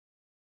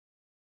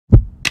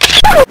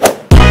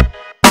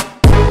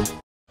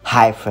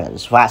Hi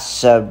friends,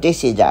 what's up?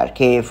 This is our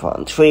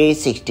iPhone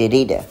 360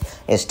 reader.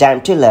 It's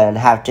time to learn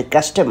how to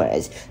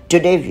customize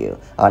Today View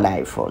on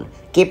iPhone,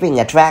 keeping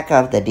a track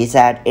of the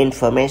desired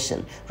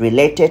information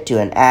related to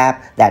an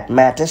app that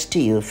matters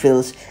to you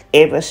feels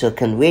ever so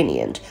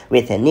convenient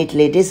with a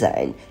neatly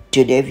designed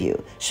Today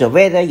View. So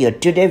whether your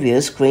Today View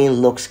screen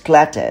looks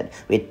cluttered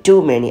with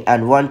too many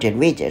unwanted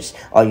widgets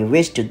or you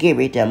wish to give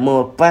it a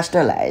more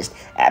personalized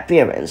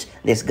appearance,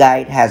 this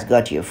guide has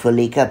got you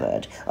fully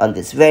covered. On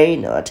this very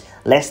note,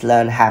 let's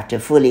learn how to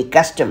fully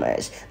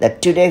customize the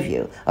Today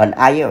View on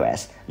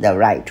iOS the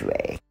right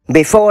way.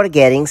 Before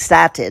getting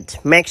started,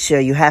 make sure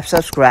you have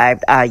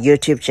subscribed our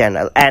YouTube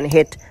channel and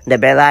hit the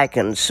bell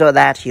icon so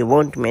that you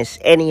won't miss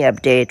any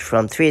update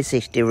from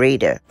 360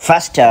 Reader.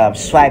 First up,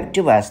 swipe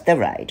towards the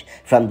right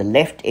from the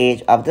left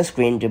edge of the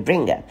screen to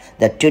bring up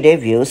the Today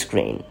View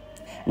screen.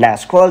 Now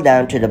scroll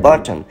down to the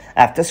bottom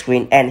of the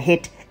screen and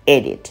hit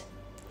Edit.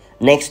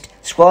 Next,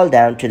 scroll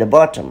down to the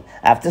bottom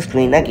of the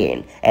screen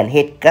again and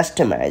hit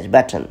Customize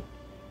button.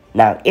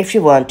 Now, if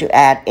you want to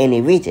add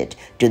any widget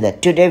to the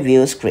Today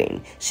View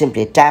screen,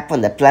 simply tap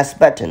on the plus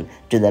button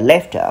to the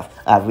left of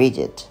a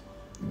widget.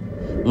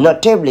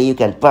 Notably, you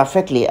can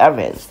perfectly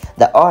arrange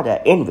the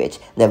order in which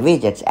the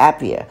widgets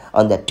appear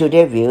on the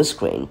Today View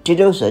screen. To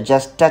do so,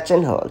 just touch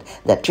and hold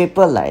the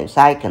triple lines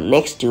icon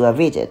next to a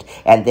widget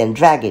and then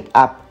drag it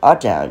up or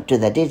down to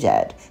the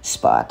desired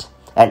spot.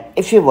 And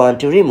if you want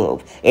to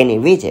remove any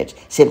widget,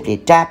 simply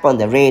tap on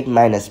the red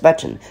minus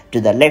button to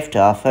the left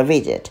of a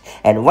widget.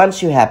 And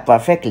once you have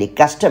perfectly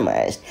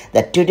customized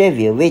the Today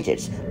View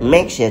widgets,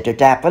 make sure to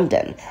tap on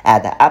Done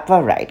at the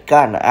upper right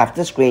corner of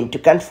the screen to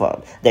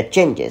confirm the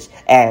changes,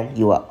 and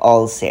you are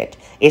all set.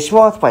 It's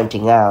worth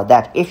pointing out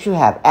that if you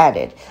have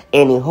added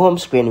any home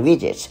screen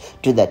widgets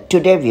to the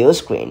Today View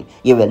screen,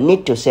 you will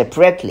need to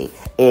separately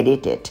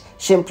edit it.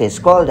 Simply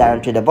scroll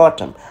down to the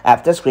bottom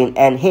of the screen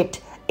and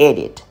hit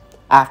Edit.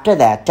 After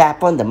that,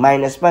 tap on the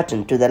minus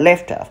button to the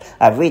left of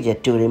a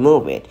widget to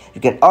remove it.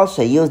 You can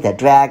also use the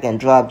drag and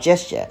drop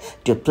gesture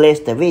to place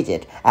the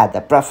widget at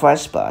the preferred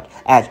spot.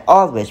 As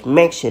always,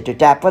 make sure to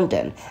tap on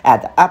Done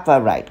at the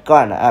upper right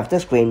corner of the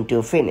screen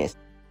to finish.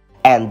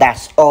 And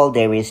that's all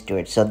there is to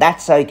it. So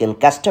that's how you can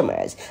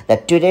customize the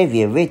Today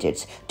View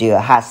widgets to your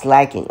heart's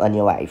liking on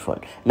your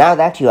iPhone. Now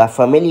that you are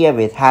familiar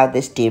with how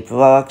this tip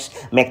works,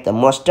 make the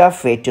most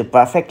of it to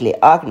perfectly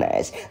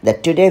organize the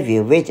Today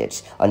View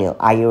widgets on your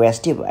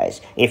iOS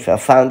device. If you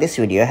found this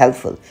video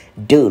helpful,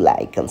 do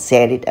like and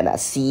share it, and I'll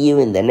see you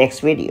in the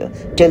next video.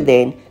 Till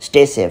then,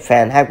 stay safe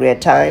and have a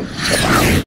great time. Bye-bye.